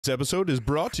This episode is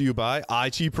brought to you by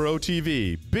IT Pro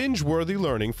TV, binge-worthy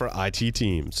learning for IT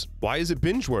teams. Why is it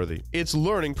binge-worthy? It's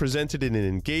learning presented in an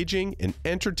engaging and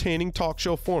entertaining talk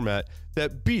show format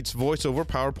that beats voice-over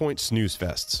PowerPoint snooze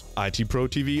fests. IT Pro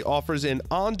TV offers an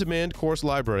on-demand course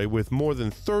library with more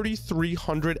than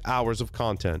 3,300 hours of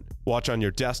content. Watch on your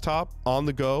desktop, on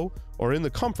the go, or in the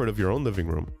comfort of your own living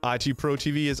room. IT Pro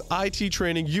TV is IT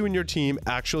training you and your team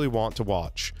actually want to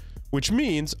watch, which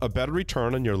means a better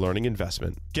return on your learning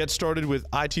investment. Get started with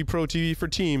IT Pro TV for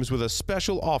Teams with a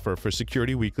special offer for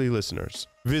Security Weekly listeners.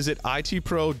 Visit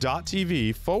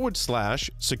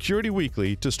itpro.tv/Security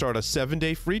Weekly to start a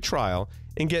 7-day free trial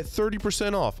and get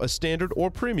 30% off a standard or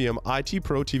premium IT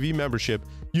Pro TV membership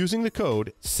using the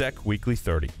code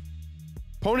SECWeekly30.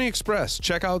 Pony Express.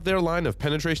 Check out their line of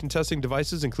penetration testing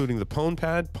devices, including the Pwn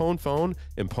Pad, Pwn Phone,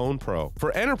 and Pwn Pro.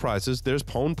 For enterprises, there's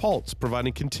Pwn Pulse,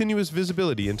 providing continuous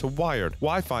visibility into wired,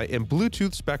 Wi-Fi, and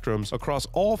Bluetooth spectrums across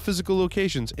all physical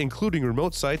locations, including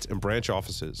remote sites and branch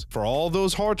offices. For all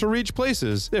those hard-to-reach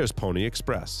places, there's Pony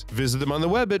Express. Visit them on the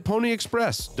web at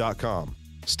ponyexpress.com.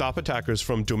 Stop attackers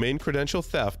from domain credential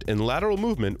theft and lateral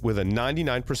movement with a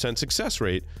 99% success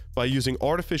rate by using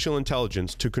artificial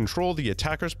intelligence to control the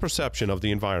attacker's perception of the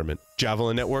environment.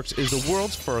 Javelin Networks is the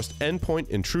world's first endpoint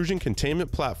intrusion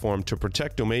containment platform to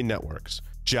protect domain networks.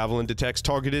 Javelin detects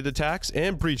targeted attacks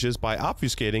and breaches by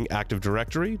obfuscating Active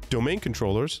Directory, domain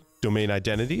controllers, domain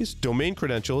identities, domain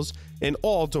credentials, and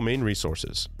all domain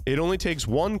resources. It only takes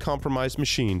one compromised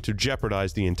machine to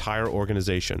jeopardize the entire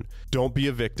organization. Don't be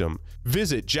a victim.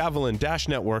 Visit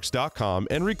javelin-networks.com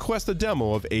and request a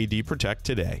demo of AD Protect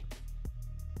today.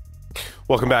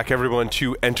 Welcome back, everyone,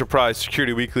 to Enterprise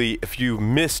Security Weekly. If you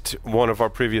missed one of our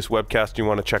previous webcasts and you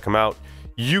want to check them out,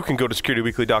 you can go to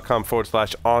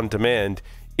securityweekly.com/on-demand.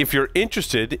 If you're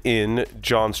interested in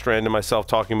John Strand and myself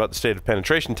talking about the state of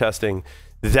penetration testing,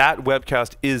 that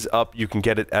webcast is up. You can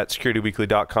get it at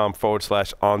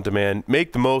securityweekly.com/on-demand.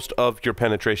 Make the most of your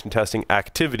penetration testing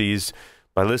activities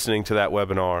by listening to that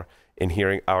webinar and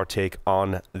hearing our take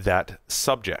on that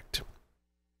subject.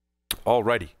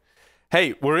 Alrighty.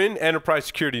 Hey, we're in enterprise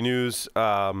security news.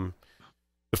 The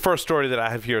first story that I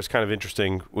have here is kind of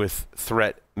interesting with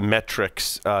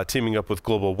ThreatMetrix teaming up with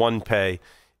GlobalOnePay.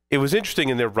 It was interesting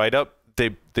in their write-up.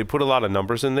 They put a lot of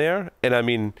numbers in there, and I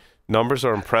mean, numbers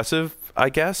are impressive, I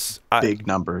guess. Big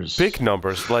numbers. Big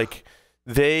numbers. Like,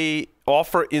 they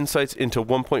offer insights into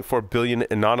 1.4 billion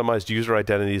anonymized user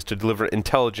identities to deliver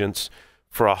intelligence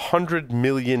for 100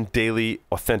 million daily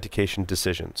authentication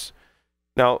decisions.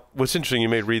 Now, what's interesting, you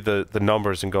may read the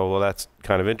numbers and go, well, that's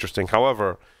kind of interesting.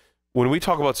 However, when we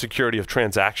talk about security of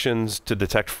transactions to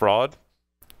detect fraud,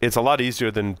 it's a lot easier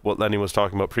than what Lenny was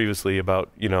talking about previously about,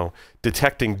 you know,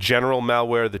 detecting general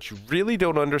malware that you really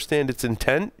don't understand its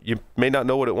intent. You may not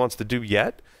know what it wants to do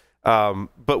yet.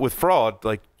 But with fraud,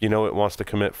 like, you know, it wants to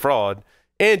commit fraud,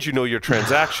 and you know your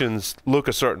transactions look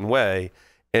a certain way.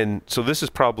 And so this is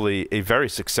probably a very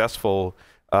successful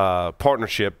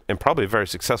partnership and probably a very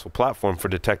successful platform for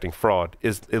detecting fraud,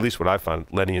 is at least what I found.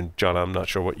 Lenny and John, I'm not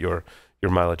sure what your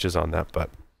mileage is on that,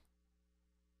 but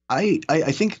I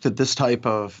think that this type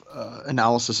of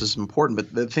analysis is important,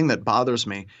 but the thing that bothers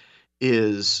me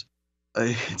is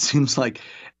it seems like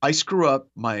I screw up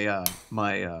my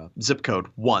zip code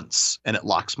once and it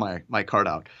locks my card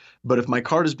out. But if my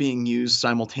card is being used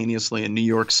simultaneously in New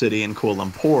York City and Kuala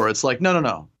Lumpur, it's like,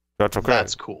 no. That's okay.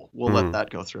 That's cool. We'll let that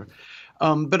go through.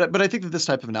 But I think that this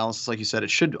type of analysis, like you said,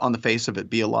 it should, on the face of it,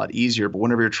 be a lot easier. But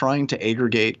whenever you're trying to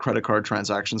aggregate credit card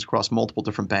transactions across multiple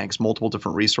different banks, multiple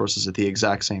different resources at the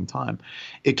exact same time,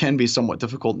 it can be somewhat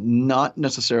difficult, not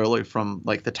necessarily from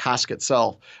like the task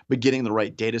itself, but getting the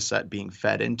right data set being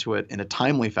fed into it in a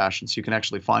timely fashion so you can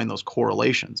actually find those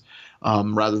correlations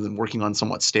rather than working on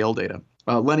somewhat stale data.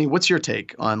 Lenny, what's your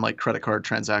take on like credit card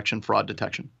transaction fraud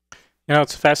detection? You know,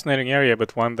 it's a fascinating area,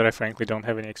 but one that I frankly don't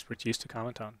have any expertise to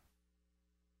comment on.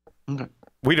 Okay.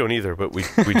 we don't either, but we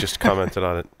just commented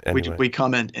on it anyway. We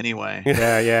comment anyway.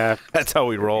 Yeah. That's how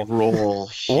we roll.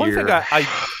 Here. One thing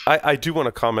I do want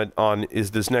to comment on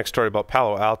is this next story about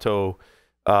Palo Alto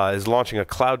is launching a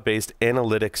cloud-based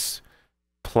analytics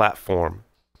platform.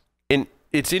 And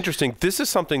it's interesting. This is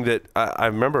something that I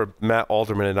remember Matt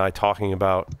Alderman and I talking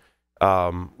about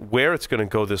where it's going to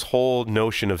go, this whole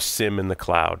notion of SIEM in the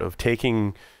cloud, of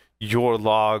taking your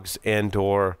logs and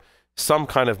or some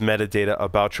kind of metadata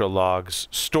about your logs,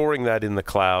 storing that in the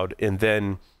cloud, and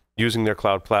then using their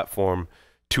cloud platform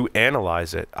to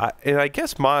analyze it. And I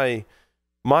guess my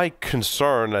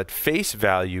concern at face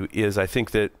value is I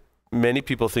think that many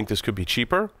people think this could be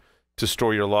cheaper to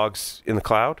store your logs in the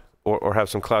cloud or have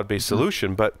some cloud-based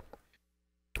solution. But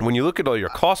when you look at all your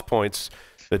cost points,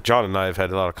 that John and I have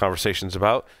had a lot of conversations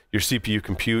about, your CPU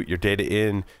compute, your data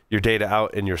in, your data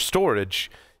out, and your storage.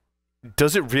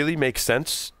 Does it really make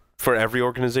sense for every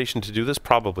organization to do this?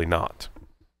 Probably not.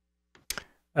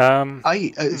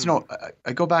 I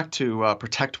go back to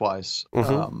ProtectWise.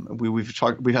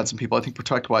 We've had some people. I think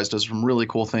ProtectWise does some really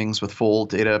cool things with full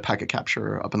data packet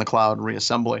capture up in the cloud and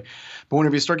reassembly. But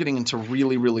whenever you start getting into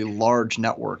really, really large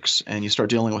networks and you start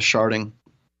dealing with sharding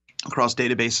across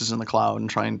databases in the cloud and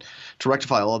trying to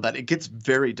rectify all of that, it gets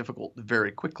very difficult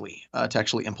very quickly to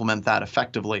actually implement that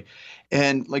effectively.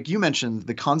 And like you mentioned,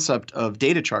 the concept of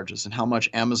data charges and how much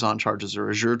Amazon charges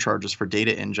or Azure charges for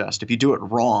data ingest. If you do it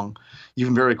wrong, you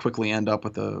can very quickly end up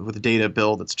with a data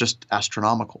bill that's just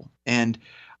astronomical. And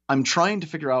I'm trying to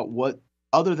figure out what,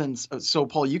 other than, so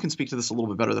Paul, you can speak to this a little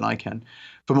bit better than I can.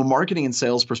 From a marketing and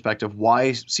sales perspective,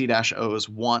 why C-Os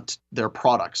want their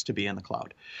products to be in the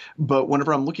cloud. But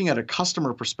whenever I'm looking at a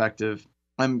customer perspective,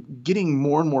 I'm getting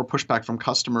more and more pushback from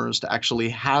customers to actually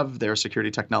have their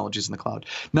security technologies in the cloud.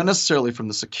 Not necessarily from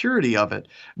the security of it,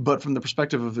 but from the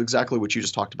perspective of exactly what you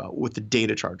just talked about with the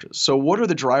data charges. So what are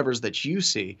the drivers that you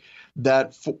see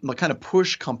that kind of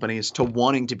push companies to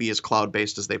wanting to be as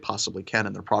cloud-based as they possibly can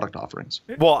in their product offerings?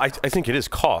 Well, I think it is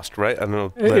cost, right? I don't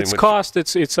know. It's cost.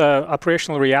 It's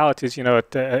operational realities. You know,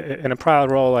 in a prior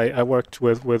role, I worked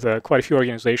with quite a few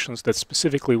organizations that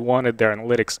specifically wanted their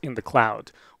analytics in the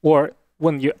cloud. Or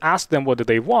when you ask them what do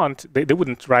they want, they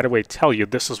wouldn't right away tell you,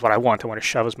 this is what I want to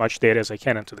shove as much data as I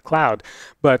can into the cloud.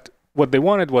 But what they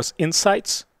wanted was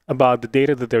insights about the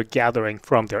data that they're gathering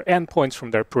from their endpoints,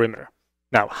 from their perimeter.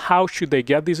 Now, how should they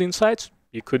get these insights?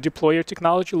 You could deploy your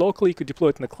technology locally, you could deploy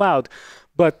it in the cloud,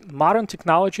 but modern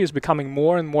technology is becoming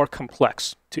more and more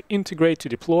complex to integrate, to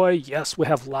deploy. Yes, we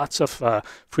have lots of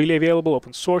freely available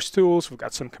open source tools, we've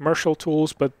got some commercial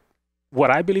tools, but what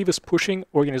I believe is pushing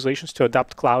organizations to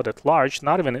adopt cloud at large,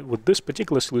 not even with this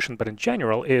particular solution, but in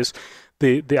general, is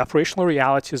the operational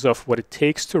realities of what it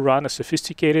takes to run a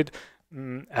sophisticated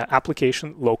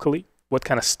application locally, what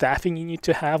kind of staffing you need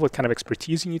to have, what kind of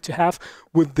expertise you need to have,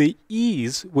 with the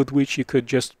ease with which you could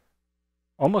just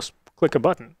almost click a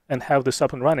button and have this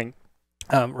up and running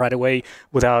right away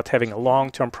without having a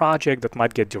long-term project that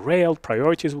might get derailed,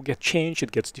 priorities will get changed,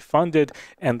 it gets defunded,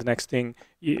 and the next thing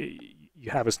you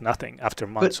have is nothing after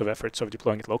months of efforts of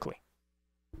deploying it locally.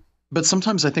 But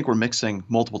sometimes I think we're mixing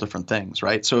multiple different things,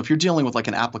 right? So if you're dealing with like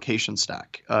an application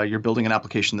stack, you're building an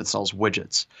application that sells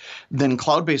widgets, then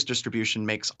cloud-based distribution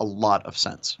makes a lot of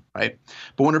sense, right?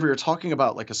 But whenever you're talking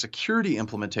about like a security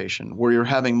implementation where you're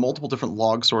having multiple different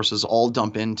log sources all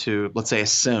dump into, let's say, a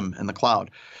SIEM in the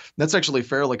cloud, that's actually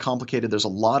fairly complicated. There's a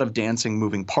lot of dancing,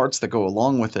 moving parts that go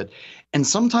along with it. And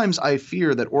sometimes I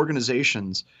fear that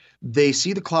organizations, they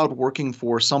see the cloud working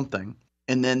for something,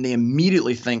 and then they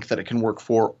immediately think that it can work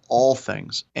for all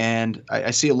things. And I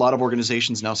see a lot of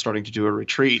organizations now starting to do a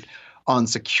retreat on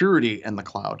security in the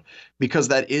cloud because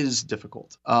that is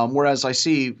difficult. Whereas I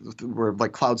see where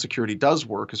like cloud security does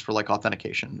work is for like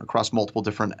authentication across multiple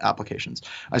different applications.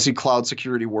 I see cloud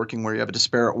security working where you have a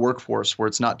disparate workforce where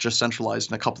it's not just centralized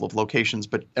in a couple of locations,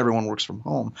 but everyone works from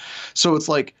home. So it's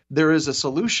like there is a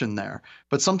solution there,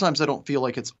 but sometimes I don't feel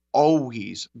like it's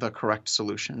always the correct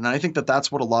solution. And I think that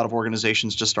that's what a lot of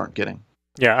organizations just aren't getting.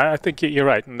 Yeah, I think you're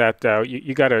right in that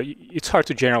you gotta. It's hard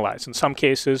to generalize. In some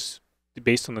cases,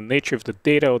 based on the nature of the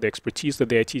data or the expertise that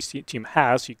the IT team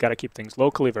has, you got to keep things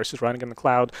locally versus running in the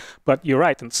cloud. But you're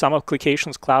right, in some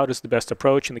applications, cloud is the best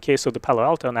approach. In the case of the Palo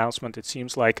Alto announcement, it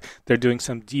seems like they're doing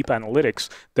some deep analytics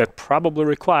that probably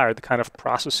require the kind of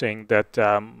processing that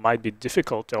might be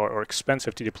difficult or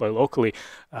expensive to deploy locally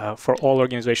for all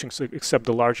organizations except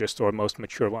the largest or most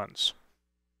mature ones.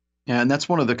 Yeah, and that's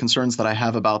one of the concerns that I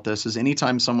have about this is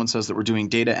anytime someone says that we're doing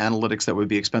data analytics that would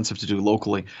be expensive to do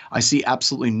locally, I see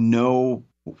absolutely no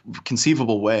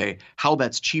conceivable way how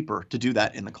that's cheaper to do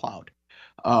that in the cloud.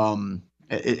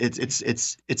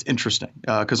 It's interesting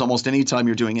because almost any time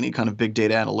you're doing any kind of big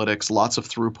data analytics, lots of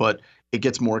throughput, it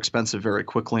gets more expensive very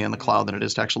quickly in the cloud than it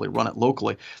is to actually run it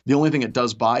locally. The only thing it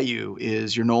does buy you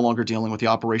is you're no longer dealing with the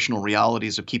operational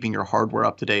realities of keeping your hardware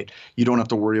up to date. You don't have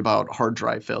to worry about hard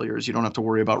drive failures. You don't have to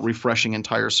worry about refreshing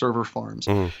entire server farms.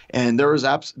 And there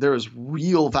is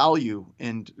real value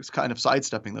in kind of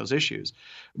sidestepping those issues.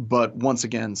 But once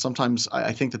again, sometimes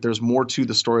I think that there's more to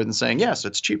the story than saying, yes,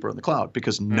 it's cheaper in the cloud,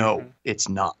 because no, it's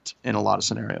not in a lot of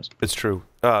scenarios. It's true.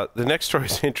 The next story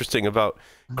is interesting about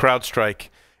CrowdStrike.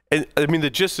 And I mean, the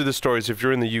gist of the story is if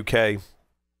you're in the UK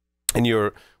and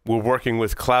we're working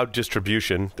with cloud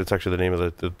distribution, that's actually the name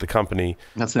of the company.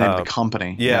 That's the name of the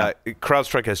company. Yeah,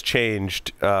 CrowdStrike has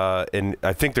changed, and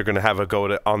I think they're going to have a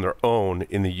go on their own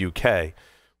in the UK.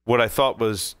 What I thought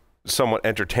was somewhat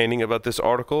entertaining about this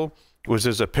article was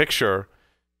there's a picture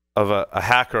of a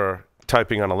hacker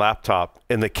typing on a laptop,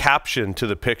 and the caption to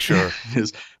the picture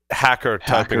is hacker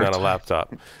typing on a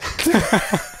laptop.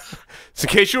 So in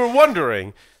case you were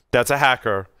wondering, that's a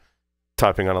hacker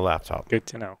typing on a laptop. Good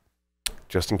to know.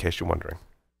 Just in case you're wondering.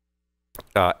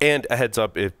 And a heads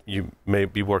up if you may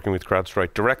be working with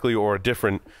CrowdStrike directly or a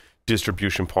different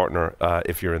distribution partner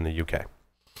if you're in the UK.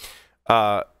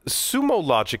 Sumo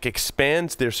Logic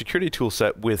expands their security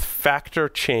toolset with factor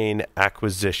chain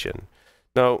acquisition.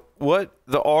 Now, what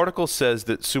the article says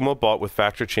that Sumo bought with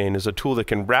Factor Chain is a tool that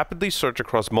can rapidly search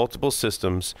across multiple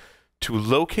systems to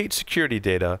locate security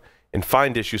data and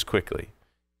find issues quickly.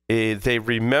 They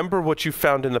remember what you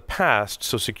found in the past,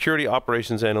 so security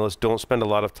operations analysts don't spend a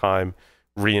lot of time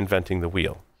reinventing the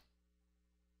wheel.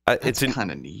 It's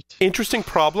kind of neat. Interesting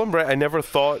problem, right? I never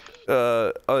thought,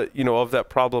 of that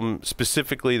problem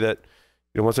specifically. That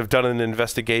once I've done an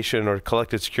investigation or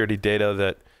collected security data,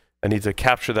 that I need to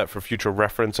capture that for future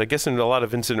reference. I guess in a lot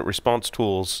of incident response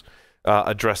tools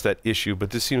address that issue, but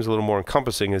this seems a little more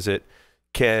encompassing as it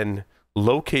can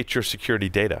locate your security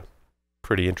data.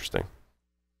 Pretty interesting.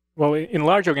 Well, in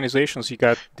large organizations, you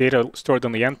got data stored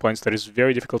on the endpoints that is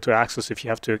very difficult to access if you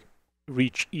have to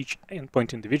reach each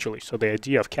endpoint individually. So the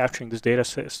idea of capturing this data,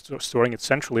 storing it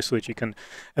centrally so that you can,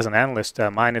 as an analyst,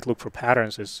 mine it, look for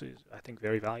patterns is, I think,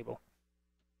 very valuable.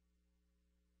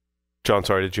 John,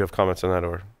 sorry, did you have comments on that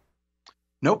or?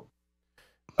 Nope.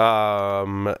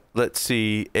 Let's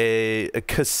see. A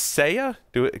Kaseya?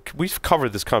 We've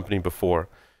covered this company before.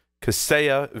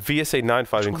 Kaseya VSA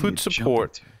 9.5 includes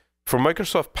support for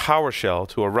Microsoft PowerShell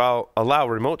to allow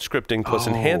remote scripting plus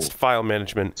enhanced file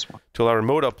management to allow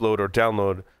remote upload or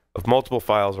download of multiple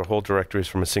files or whole directories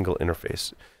from a single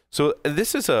interface. So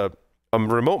this is a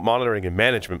remote monitoring and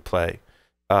management play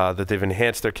that they've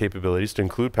enhanced their capabilities to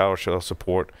include PowerShell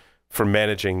support for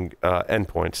managing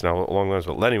endpoints. Now, along the lines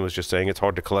of what Lenny was just saying, it's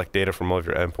hard to collect data from all of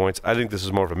your endpoints. I think this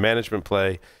is more of a management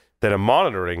play than a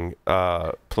monitoring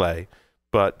play,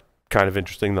 but kind of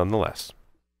interesting nonetheless.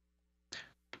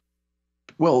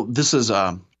 Well, this is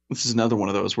another one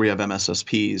of those where you have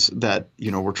MSSPs that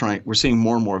we're seeing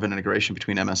more and more of an integration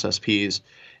between MSSPs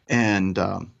and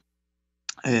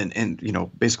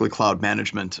basically cloud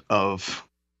management of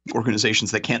organizations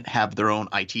that can't have their own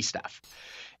IT staff.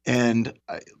 And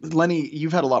Lenny,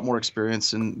 you've had a lot more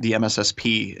experience in the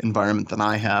MSSP environment than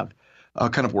I have,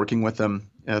 kind of working with them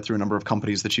through a number of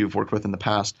companies that you've worked with in the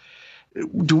past.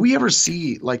 Do we ever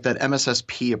see like that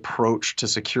MSSP approach to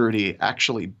security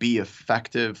actually be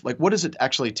effective? Like, what does it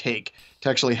actually take to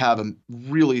actually have a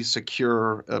really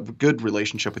secure, good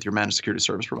relationship with your managed security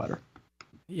service provider?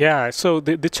 Yeah, so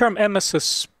the term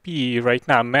MSSP right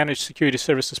now, Managed Security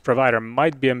Services Provider,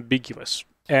 might be ambiguous.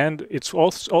 And it's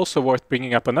also worth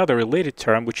bringing up another related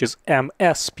term, which is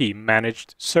MSP,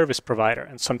 Managed Service Provider.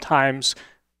 And sometimes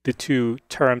the two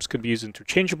terms could be used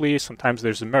interchangeably. Sometimes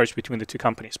there's a merge between the two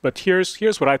companies. But here's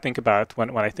what I think about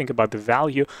when I think about the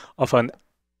value of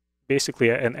basically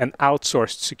an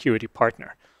outsourced security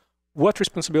partner. What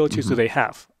responsibilities do they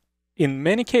have? In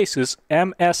many cases,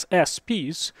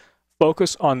 MSSPs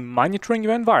focus on monitoring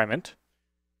your environment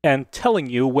and telling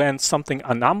you when something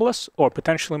anomalous or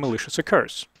potentially malicious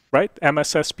occurs, right?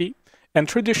 MSSP. And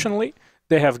traditionally,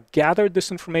 they have gathered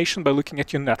this information by looking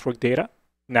at your network data.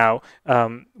 Now,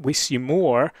 we see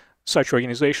more such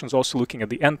organizations also looking at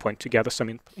the endpoint to gather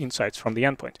some insights from the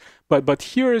endpoint. But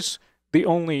here's the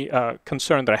only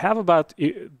concern that I have about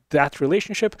that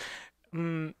relationship.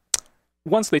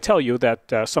 Once they tell you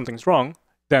that something's wrong,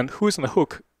 then who's on the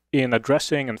hook in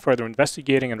addressing and further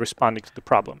investigating and responding to the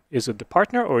problem? Is it the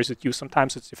partner or is it you?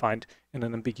 Sometimes it's defined in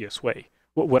an ambiguous way.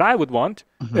 What I would want,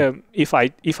 if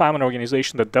I'm an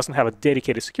organization that doesn't have a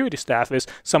dedicated security staff, is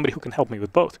somebody who can help me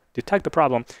with both, detect the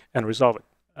problem and resolve it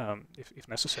if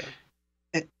necessary.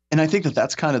 And I think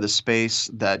that's kind of the space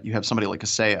that you have somebody like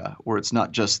Kaseya, where it's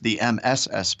not just the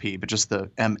MSSP, but just the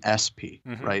MSP,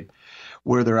 right?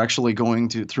 Where they're actually going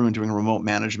through and doing remote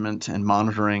management and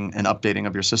monitoring and updating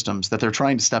of your systems, that they're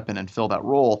trying to step in and fill that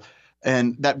role.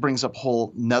 And that brings up a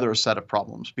whole another set of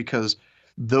problems, because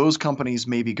those companies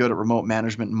may be good at remote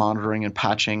management and monitoring and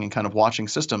patching and kind of watching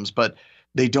systems, but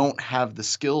they don't have the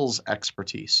skills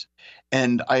expertise.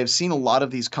 And I have seen a lot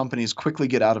of these companies quickly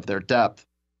get out of their depth,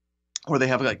 where they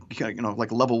have like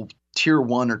a level tier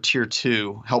 1 or tier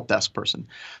 2 help desk person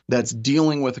that's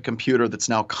dealing with a computer that's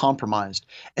now compromised.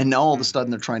 And now all of a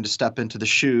sudden they're trying to step into the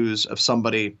shoes of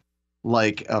somebody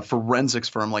like a forensics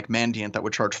firm like Mandiant that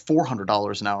would charge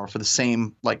 $400 an hour for the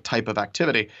same like type of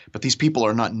activity, but these people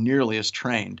are not nearly as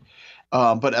trained.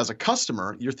 But as a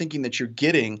customer, you're thinking that you're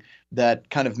getting that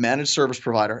kind of managed service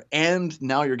provider, and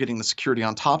now you're getting the security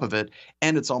on top of it.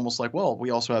 And it's almost like, well,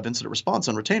 we also have incident response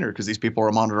on retainer because these people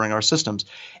are monitoring our systems.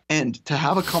 And to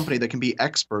have a company that can be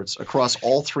experts across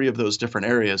all three of those different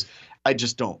areas, I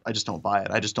just don't buy it.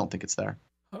 I just don't think it's there.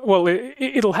 Well,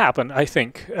 it'll happen, I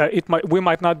think. We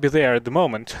might not be there at the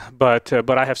moment, but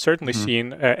I have certainly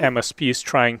seen MSPs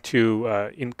trying to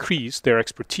increase their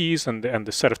expertise and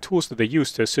the set of tools that they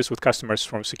use to assist with customers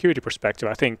from a security perspective.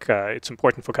 I think it's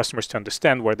important for customers to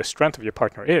understand where the strength of your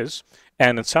partner is.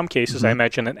 And in some cases, I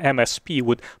imagine an MSP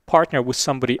would partner with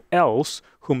somebody else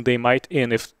whom they might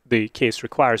if the case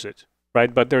requires it.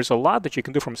 Right, but there's a lot that you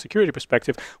can do from a security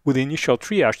perspective with the initial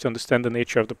triage to understand the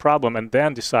nature of the problem and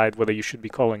then decide whether you should be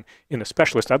calling in a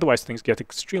specialist. Otherwise, things get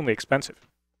extremely expensive.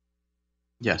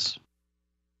 Yes.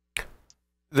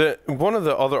 One of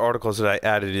the other articles that I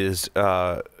added is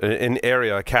a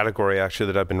category actually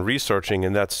that I've been researching,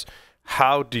 and that's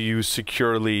how do you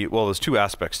securely, well, there's two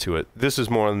aspects to it. This is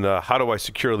more on the how do I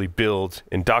securely build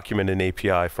and document an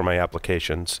API for my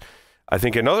applications. I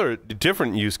think another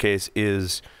different use case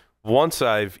is once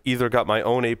I've either got my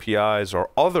own APIs or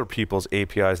other people's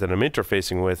APIs that I'm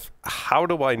interfacing with, how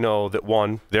do I know that,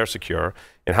 one, they're secure,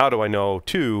 and how do I know,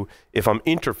 two, if I'm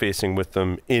interfacing with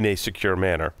them in a secure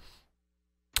manner?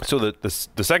 So the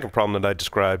second problem that I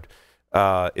described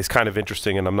is kind of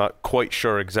interesting, and I'm not quite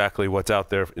sure exactly what's out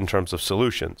there in terms of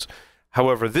solutions.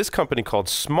 However, this company called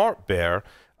SmartBear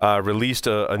released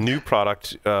a new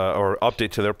product or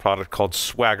update to their product called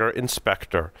Swagger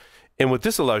Inspector. And what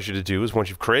this allows you to do is once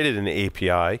you've created an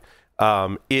API,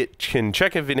 it can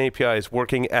check if an API is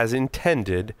working as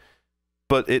intended,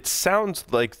 but it sounds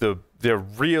like their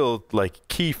real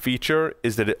key feature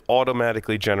is that it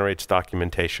automatically generates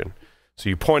documentation. So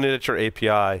you point it at your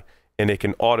API, and it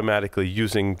can automatically,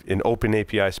 using an open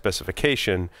API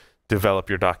specification, develop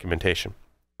your documentation.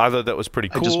 I thought that was pretty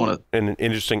cool and an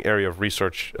interesting area of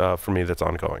research for me that's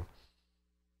ongoing.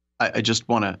 I just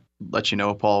want to let you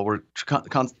know, Paul,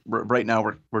 right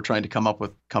now we're trying to come up with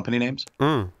company names.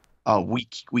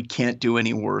 We can't do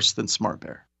any worse than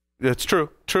SmartBear. That's true.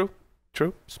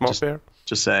 SmartBear.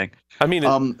 Just saying. I mean,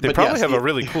 they probably have a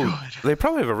really cool. They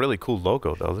probably have a really cool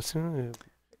logo, though. I'm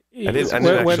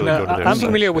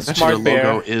familiar with SmartBear. The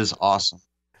logo is awesome.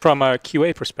 From a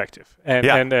QA perspective.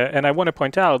 And I want to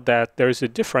point out that there is a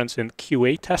difference in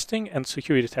QA testing and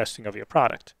security testing of your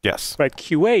product. Yes. Right?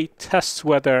 QA tests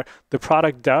whether the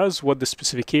product does what the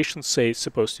specifications say it's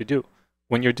supposed to do.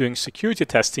 When you're doing security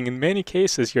testing, in many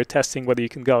cases, you're testing whether you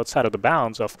can go outside of the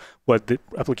bounds of what the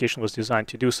application was designed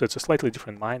to do. So it's a slightly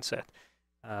different mindset.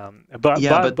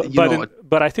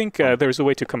 But I think there's a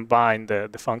way to combine the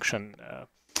function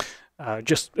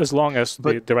just as long as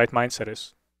the right mindset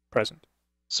is present.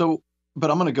 So,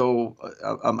 but I'm going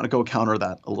to go counter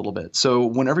that a little bit. So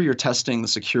whenever you're testing the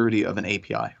security of an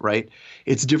API, right,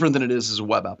 it's different than it is as a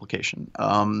web application.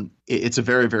 It's a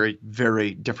very, very,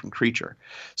 very different creature.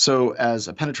 So as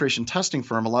a penetration testing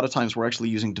firm, a lot of times we're actually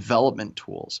using development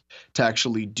tools to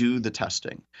actually do the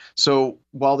testing. So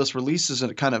while this releases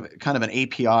a kind of an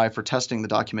API for testing the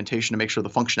documentation to make sure the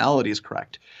functionality is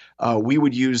correct, we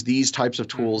would use these types of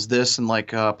tools. This and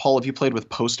Paul, have you played with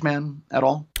Postman at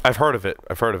all? I've heard of it.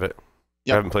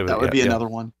 Yep, I haven't played with it yet. That would be another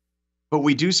one. But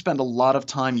we do spend a lot of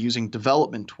time using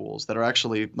development tools that are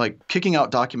actually kicking out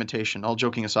documentation, all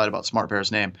joking aside about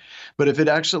SmartBear's name. But if it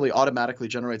actually automatically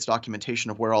generates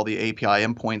documentation of where all the API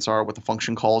endpoints are, what the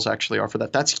function calls actually are for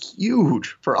that, that's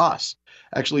huge for us,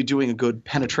 actually doing a good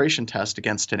penetration test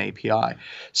against an API.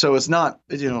 So it's not,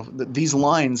 these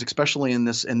lines, especially in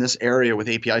this area with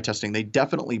API testing, they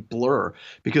definitely blur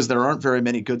because there aren't very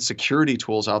many good security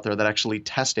tools out there that actually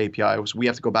test APIs. We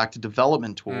have to go back to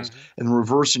development tools and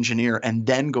reverse engineer and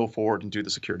then go forward and do the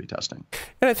security testing.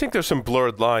 And I think there's some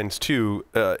blurred lines too,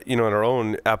 in our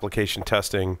own application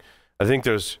testing. I think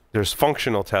there's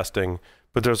functional testing,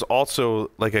 but there's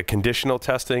also a conditional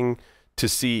testing to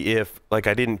see if I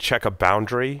didn't check a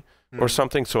boundary or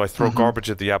something, so I throw garbage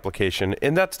at the application,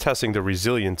 and that's testing the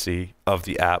resiliency of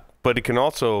the app. But it can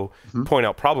also point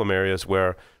out problem areas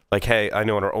where, hey, I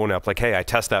know in our own app, hey, I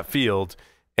test that field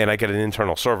and I get an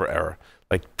internal server error.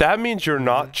 That means you're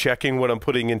not checking what I'm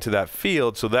putting into that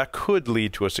field, so that could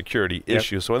lead to a security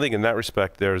issue. So I think in that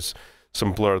respect, there's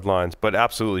some blurred lines, but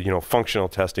absolutely, functional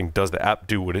testing, does the app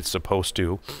do what it's supposed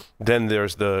to? Then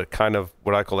there's the kind of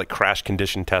what I call crash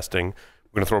condition testing.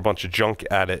 We're going to throw a bunch of junk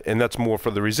at it, and that's more for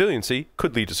the resiliency,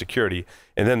 could lead to security.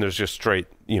 And then there's just straight,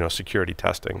 security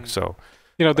testing. So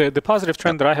The positive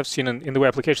trend that I have seen in the way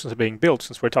applications are being built,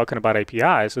 since we're talking about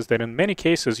APIs, is that in many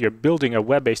cases you're building a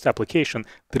web-based application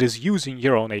that is using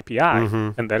your own API.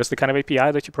 And that is the kind of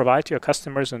API that you provide to your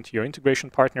customers and to your integration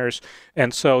partners.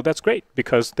 And so that's great,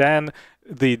 because then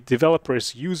the developer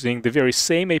is using the very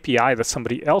same API that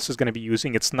somebody else is going to be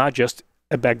using. It's not just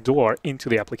a backdoor into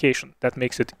the application. That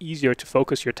makes it easier to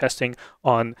focus your testing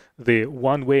on the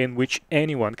one way in which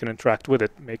anyone can interact with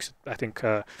it. Makes it, I think,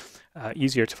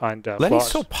 easier to find Lenny's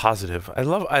flaws. so positive. I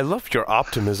love your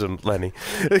optimism, Lenny.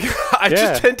 I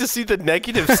just tend to see the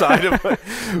negative side of it,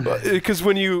 because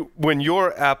when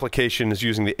your application is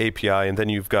using the API and then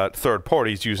you've got third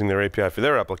parties using their API for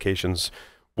their applications,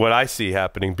 what I see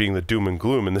happening, being the doom and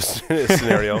gloom in this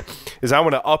scenario, is I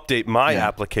want to update my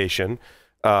application,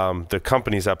 the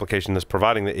company's application that's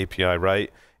providing the API,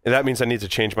 right? And that means I need to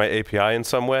change my API in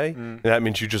some way. And that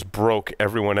means you just broke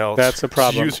everyone else. That's a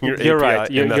problem. Using your You're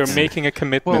API, right. You're making a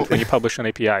commitment when you publish an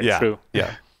API. True.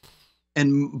 Yeah.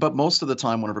 But most of the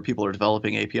time, whenever people are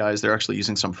developing APIs, they're actually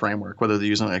using some framework, whether they're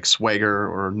using like Swagger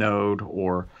or Node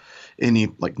or any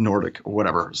like Nordic or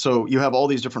whatever. So you have all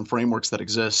these different frameworks that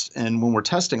exist. And when we're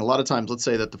testing, a lot of times, let's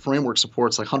say that the framework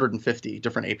supports like 150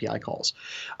 different API calls,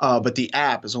 but the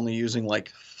app is only using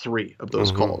like 3 of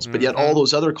those calls. But yet all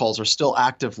those other calls are still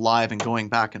active, live, and going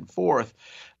back and forth.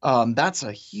 That's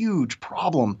a huge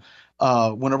problem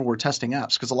whenever we're testing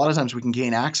apps, because a lot of times we can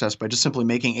gain access by just simply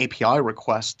making API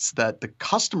requests that the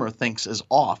customer thinks is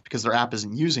off because their app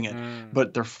isn't using it,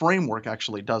 but their framework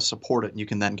actually does support it, and you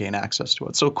can then gain access to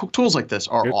it. So tools like this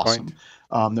are awesome.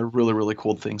 They're really, really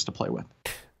cool things to play with.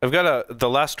 I've got the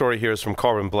last story here is from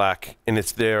Carbon Black, and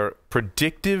it's their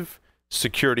predictive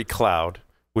security cloud,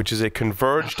 which is a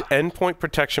converged endpoint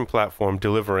protection platform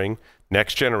delivering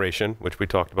next generation, which we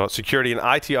talked about, security and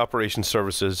IT operations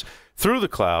services through the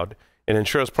cloud, and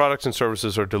ensures products and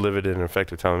services are delivered in an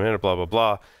effective time manner, blah,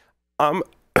 blah, blah.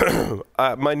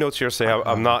 My notes here say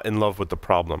I'm not in love with the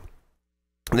problem.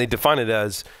 And they define it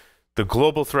as the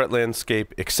global threat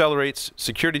landscape accelerates.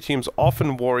 Security teams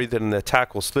often worry that an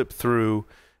attack will slip through.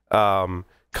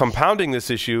 Compounding this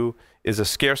issue is a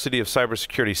scarcity of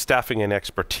cybersecurity staffing and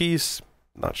expertise.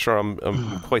 Not sure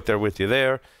I'm quite there with you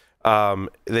there.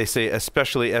 They say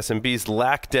especially SMBs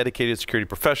lack dedicated security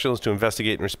professionals to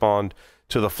investigate and respond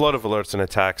to the flood of alerts and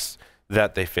attacks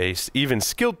that they face. Even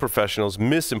skilled professionals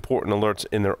miss important alerts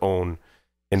in their own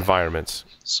environments.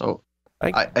 So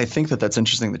I think that's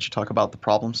interesting that you talk about the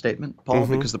problem statement, Paul,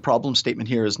 because the problem statement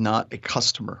here is not a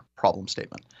customer problem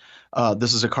statement.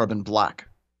 This is a Carbon Black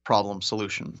problem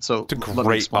solution. So it's a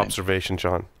great observation,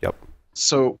 John. Yep.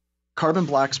 So Carbon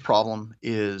Black's problem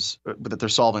is that they're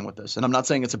solving with this, and I'm not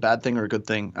saying it's a bad thing or a good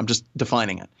thing, I'm just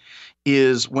defining it,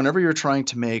 is whenever you're trying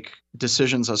to make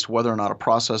decisions as to whether or not a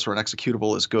process or an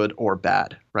executable is good or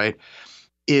bad, right?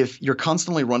 If you're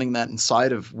constantly running that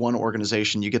inside of one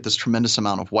organization, you get this tremendous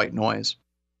amount of white noise.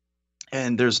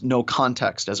 And there's no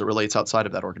context as it relates outside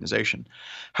of that organization.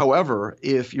 However,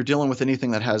 if you're dealing with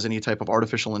anything that has any type of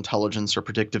artificial intelligence or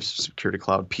predictive security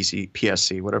cloud,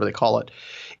 PSC, whatever they call it,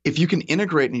 if you can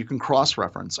integrate and you can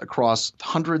cross-reference across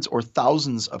hundreds or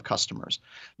thousands of customers,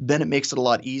 then it makes it a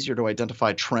lot easier to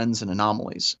identify trends and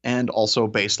anomalies and also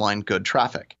baseline good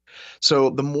traffic. So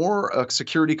the more a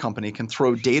security company can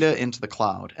throw data into the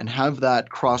cloud and have that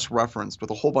cross-referenced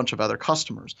with a whole bunch of other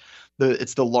customers,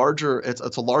 it's a larger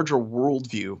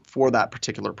worldview for that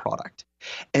particular product.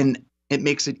 And it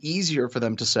makes it easier for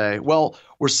them to say, well,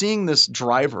 we're seeing this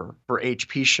driver for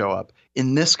HP show up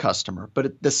in this customer,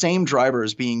 but the same driver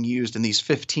is being used in these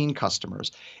 15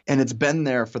 customers, and it's been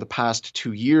there for the past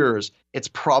 2 years. It's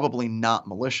probably not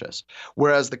malicious.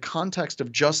 Whereas the context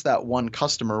of just that one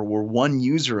customer where one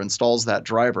user installs that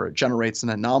driver, it generates an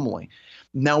anomaly.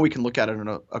 Now we can look at it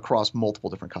across multiple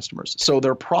different customers. So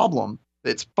their problem,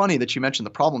 it's funny that you mentioned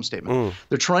the problem statement.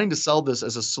 They're trying to sell this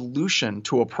as a solution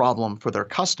to a problem for their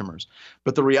customers.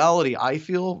 But the reality, I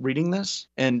feel, reading this,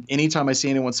 and anytime I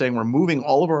see anyone saying we're moving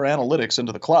all of our analytics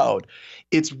into the cloud,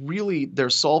 it's really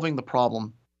they're solving the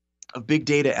problem of big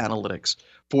data analytics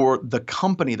for the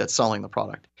company that's selling the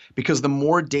product. Because the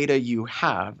more data you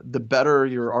have, the better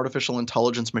your artificial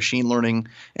intelligence, machine learning,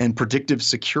 and predictive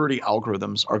security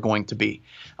algorithms are going to be.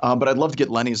 But I'd love to get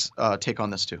Lenny's take on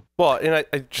this too. Well, and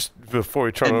I just, before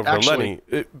we turn over to Lenny.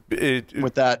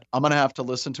 With that, I'm going to have to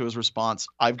listen to his response.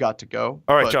 I've got to go.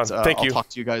 All right, John, thank you. I'll talk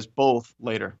to you guys both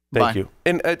later. Thank you.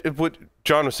 And what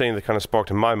John was saying that kind of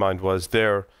sparked in my mind was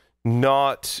they're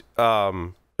not...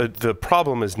 the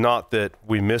problem is not that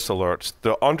we miss alerts.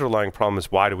 The underlying problem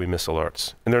is why do we miss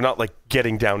alerts? And they're not like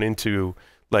getting down into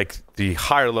like the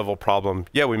higher level problem.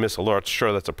 Yeah, we miss alerts.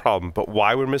 Sure, that's a problem. But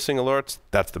why we're missing alerts,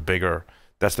 that's the bigger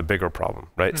That's the bigger problem,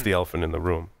 right? It's the elephant in the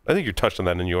room. I think you touched on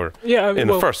that in your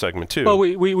the first segment too. Well,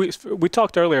 we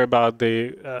talked earlier about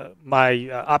the my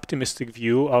optimistic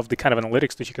view of the kind of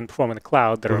analytics that you can perform in the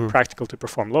cloud that are practical to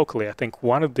perform locally. I think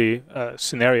one of the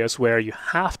scenarios where you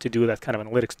have to do that kind of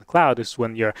analytics in the cloud is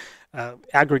when you're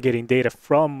aggregating data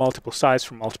from multiple sites,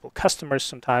 from multiple customers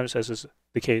sometimes, as is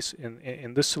the case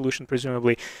in this solution,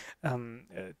 presumably,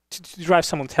 to drive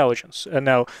some intelligence.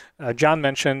 Now, John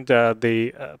mentioned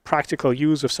the practical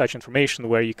use of such information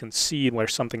where you can see where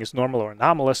something is normal or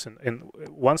anomalous in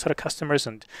one set of customers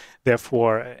and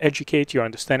therefore educate your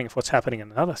understanding of what's happening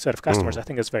in another set of customers. I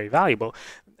think that's very valuable.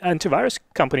 Antivirus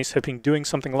companies have been doing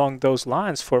something along those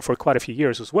lines for quite a few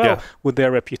years as well, with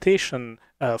their reputation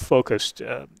focused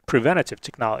preventative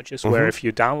technologies, where if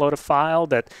you download a file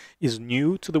that is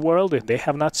new to the world and they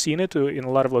have not seen it in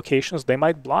a lot of locations, they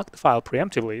might block the file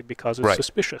preemptively because it's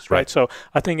suspicious, right? So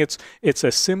I think it's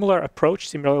a similar approach,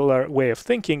 similar way of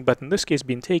thinking, but in this case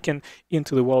being taken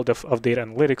into the world of data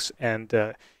analytics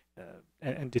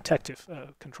and detective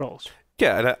controls.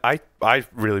 Yeah, and I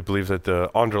really believe that the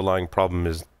underlying problem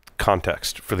is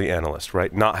context for the analyst,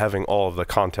 right? Not having all of the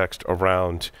context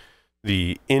around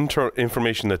the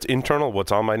information that's internal,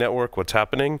 what's on my network, what's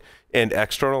happening, and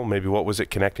external, maybe what was it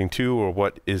connecting to or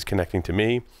what is connecting to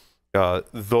me.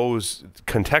 Those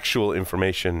contextual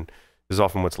information is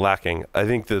often what's lacking. I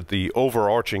think that the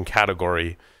overarching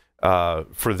category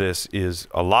for this is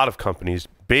a lot of companies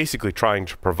basically trying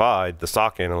to provide the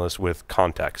SOC analyst with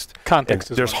context.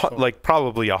 There's like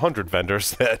probably 100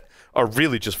 vendors that are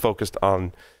really just focused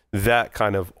on that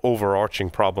kind of overarching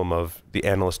problem of the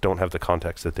analysts don't have the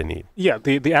context that they need. Yeah,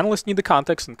 the analysts need the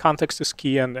context, and context is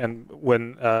key. And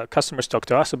when customers talk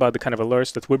to us about the kind of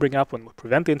alerts that we bring up when we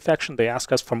prevent the infection, they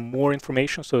ask us for more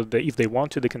information so that if they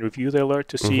want to, they can review the alert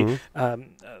to see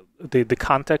the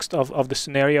context of the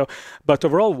scenario. But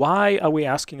overall, why are we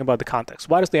asking about the context?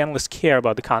 Why does the analyst care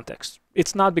about the context?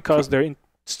 It's not because they're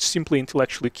simply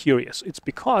intellectually curious. It's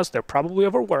because they're probably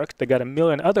overworked, they got a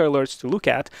million other alerts to look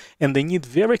at, and they need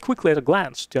very quickly at a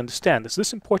glance to understand, is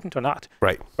this important or not?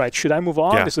 Right. Should I move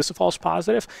on? Is this a false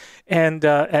positive? And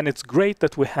it's great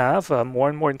that we have more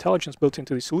and more intelligence built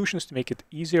into these solutions to make it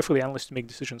easier for the analysts to make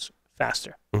decisions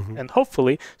faster. And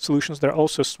hopefully solutions that are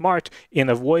also smart in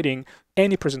avoiding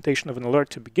any presentation of an alert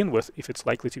to begin with if it's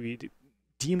likely to be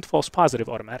deemed false positive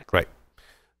automatically. Right.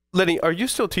 Lenny, are you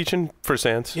still teaching for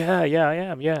SANS? Yeah, I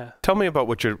am. Yeah. Tell me about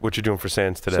what you're doing for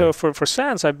SANS today. So for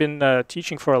SANS, I've been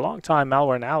teaching for a long time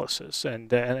malware analysis,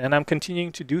 and I'm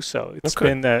continuing to do so. It's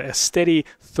been a steady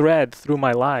thread through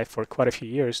my life for quite a few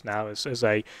years now, as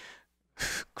I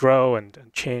grow and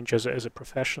change as a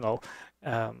professional.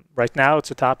 Right now,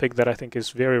 it's a topic that I think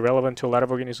is very relevant to a lot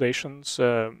of organizations.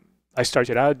 I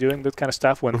started out doing that kind of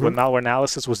stuff when malware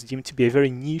analysis was deemed to be a very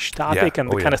niche topic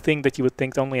and the kind of thing that you would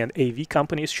think only an AV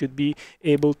companies should be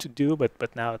able to do,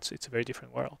 but now it's a very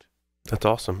different world. That's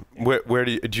awesome. Where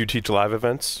do you teach live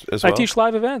events as well? I teach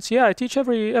live events. Yeah, I teach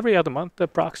every other month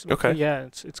approximately. Okay. Yeah,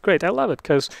 it's great. I love it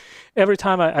because every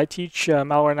time I teach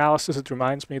malware analysis, it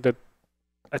reminds me that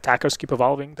attackers keep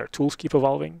evolving, their tools keep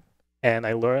evolving, and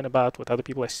I learn about what other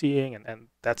people are seeing, and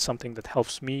that's something that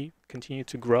helps me continue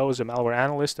to grow as a malware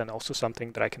analyst, and also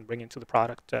something that I can bring into the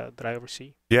product that I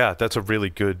oversee. Yeah, that's a really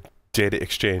good data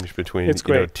exchange between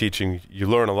teaching. You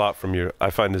learn a lot from I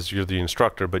find as you're the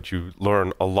instructor, but you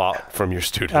learn a lot from your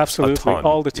students. Absolutely,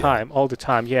 all the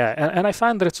time, yeah. And I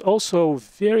find that it's also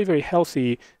very, very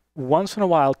healthy once in a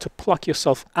while to pluck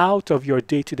yourself out of your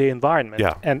day-to-day environment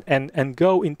and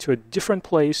go into a different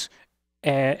place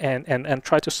and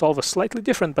try to solve a slightly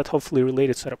different but hopefully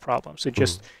related set of problems. It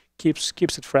just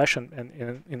keeps it fresh,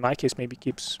 and in my case maybe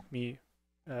keeps me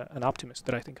an optimist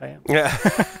that I think I am. Yeah.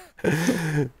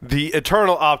 The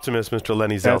eternal optimist, Mr.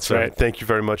 Lenny Zeltser. That's right. Thank you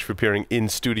very much for appearing in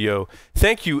studio.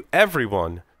 Thank you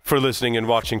everyone for listening and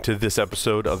watching to this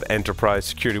episode of Enterprise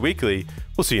Security Weekly.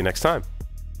 We'll see you next time.